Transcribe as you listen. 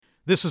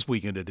This is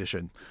Weekend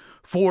Edition.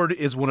 Ford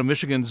is one of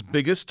Michigan's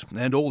biggest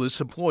and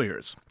oldest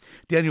employers.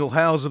 Daniel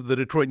Howes of the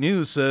Detroit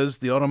News says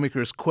the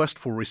automaker's quest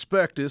for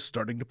respect is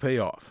starting to pay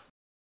off.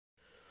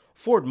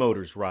 Ford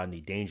Motors'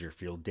 Rodney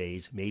Dangerfield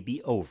days may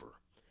be over.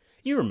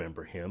 You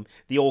remember him,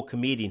 the old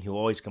comedian who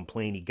always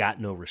complained he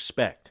got no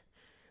respect.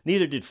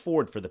 Neither did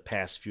Ford for the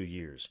past few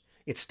years.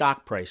 Its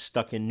stock price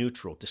stuck in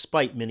neutral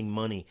despite minting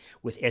money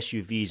with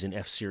SUVs and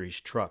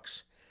F-Series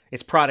trucks.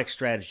 Its product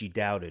strategy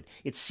doubted,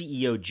 its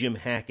CEO Jim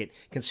Hackett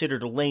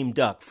considered a lame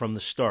duck from the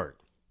start.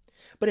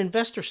 But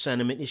investor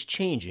sentiment is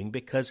changing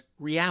because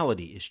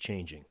reality is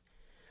changing.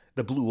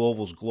 The Blue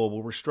Oval's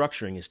global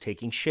restructuring is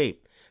taking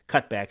shape,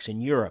 cutbacks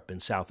in Europe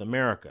and South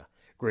America,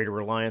 greater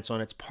reliance on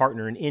its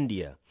partner in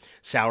India,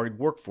 salaried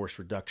workforce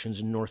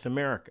reductions in North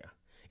America.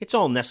 It's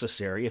all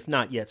necessary, if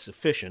not yet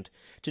sufficient,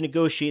 to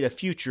negotiate a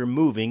future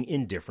moving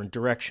in different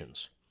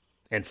directions.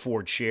 And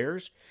Ford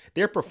shares?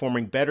 They're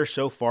performing better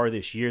so far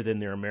this year than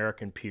their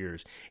American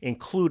peers,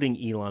 including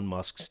Elon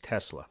Musk's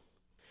Tesla.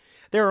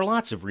 There are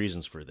lots of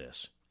reasons for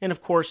this. And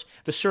of course,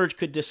 the surge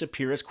could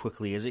disappear as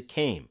quickly as it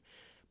came.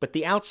 But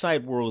the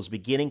outside world is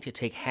beginning to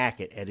take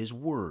Hackett at his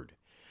word.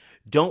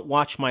 "Don't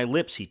watch my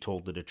lips," he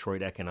told the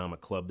Detroit Economic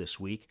Club this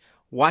week.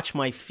 "Watch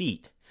my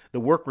feet. The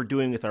work we're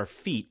doing with our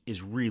feet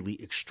is really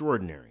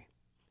extraordinary."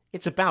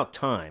 It's about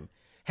time.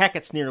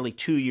 Hackett's nearly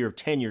 2-year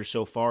tenure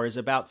so far is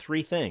about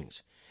 3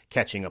 things: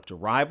 catching up to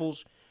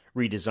rivals,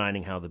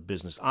 redesigning how the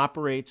business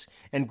operates,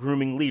 and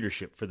grooming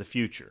leadership for the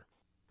future.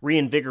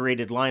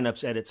 Reinvigorated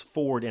lineups at its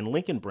Ford and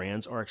Lincoln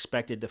brands are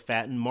expected to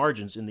fatten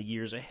margins in the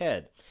years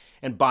ahead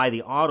and buy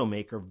the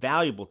automaker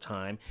valuable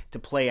time to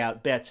play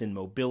out bets in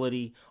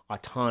mobility,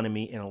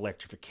 autonomy, and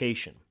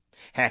electrification.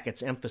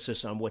 Hackett's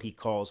emphasis on what he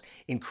calls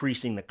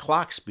increasing the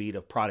clock speed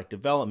of product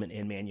development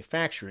and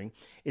manufacturing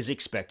is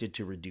expected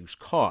to reduce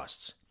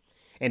costs.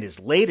 And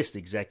his latest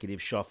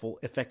executive shuffle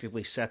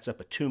effectively sets up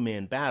a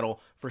 2-man battle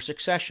for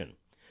succession.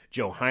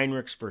 Joe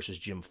Heinrichs versus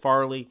Jim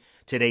Farley,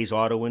 today's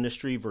auto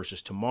industry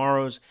versus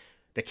tomorrow's,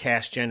 the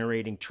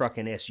cash-generating truck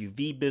and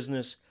SUV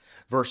business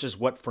versus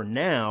what for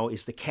now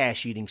is the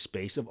cash-eating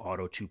space of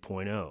Auto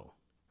 2.0.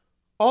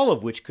 All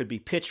of which could be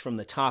pitched from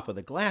the top of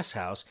the glass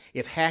house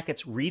if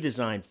Hackett's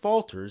redesign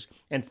falters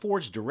and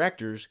Ford's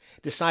directors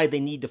decide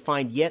they need to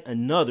find yet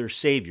another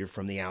savior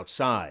from the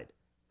outside.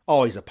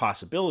 Always a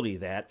possibility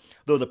that,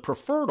 though the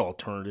preferred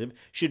alternative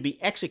should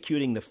be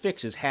executing the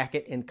fixes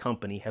Hackett and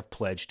company have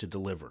pledged to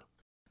deliver.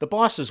 The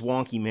boss's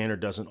wonky manner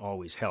doesn't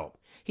always help.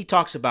 He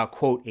talks about,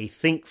 quote, a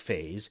think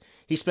phase.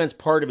 He spends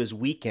part of his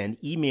weekend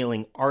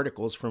emailing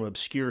articles from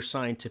obscure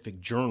scientific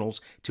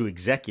journals to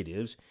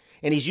executives,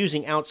 and he's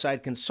using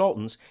outside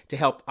consultants to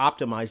help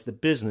optimize the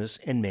business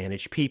and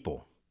manage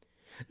people.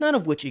 None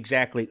of which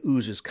exactly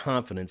oozes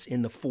confidence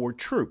in the Ford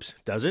troops,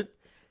 does it?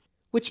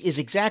 Which is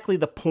exactly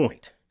the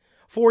point.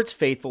 Ford's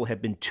faithful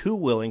have been too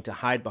willing to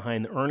hide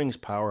behind the earnings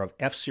power of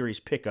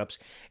F-Series pickups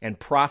and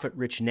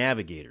profit-rich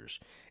Navigators,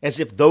 as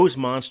if those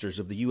monsters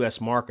of the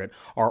U.S. market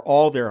are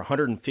all their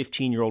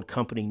 115-year-old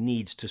company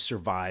needs to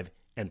survive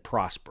and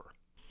prosper.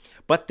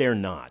 But they're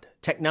not.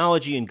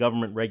 Technology and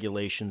government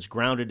regulations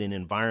grounded in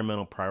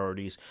environmental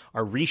priorities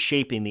are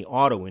reshaping the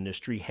auto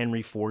industry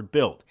Henry Ford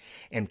built,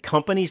 and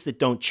companies that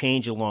don't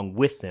change along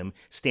with them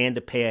stand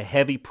to pay a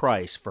heavy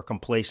price for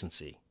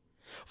complacency.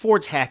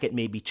 Ford's Hackett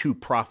may be too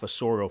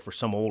professorial for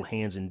some old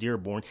hands in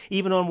Dearborn,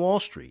 even on Wall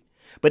Street,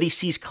 but he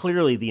sees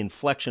clearly the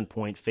inflection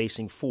point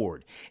facing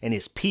Ford, and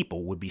his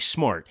people would be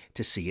smart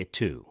to see it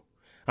too.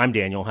 I'm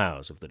Daniel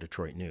Howes of the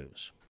Detroit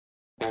News.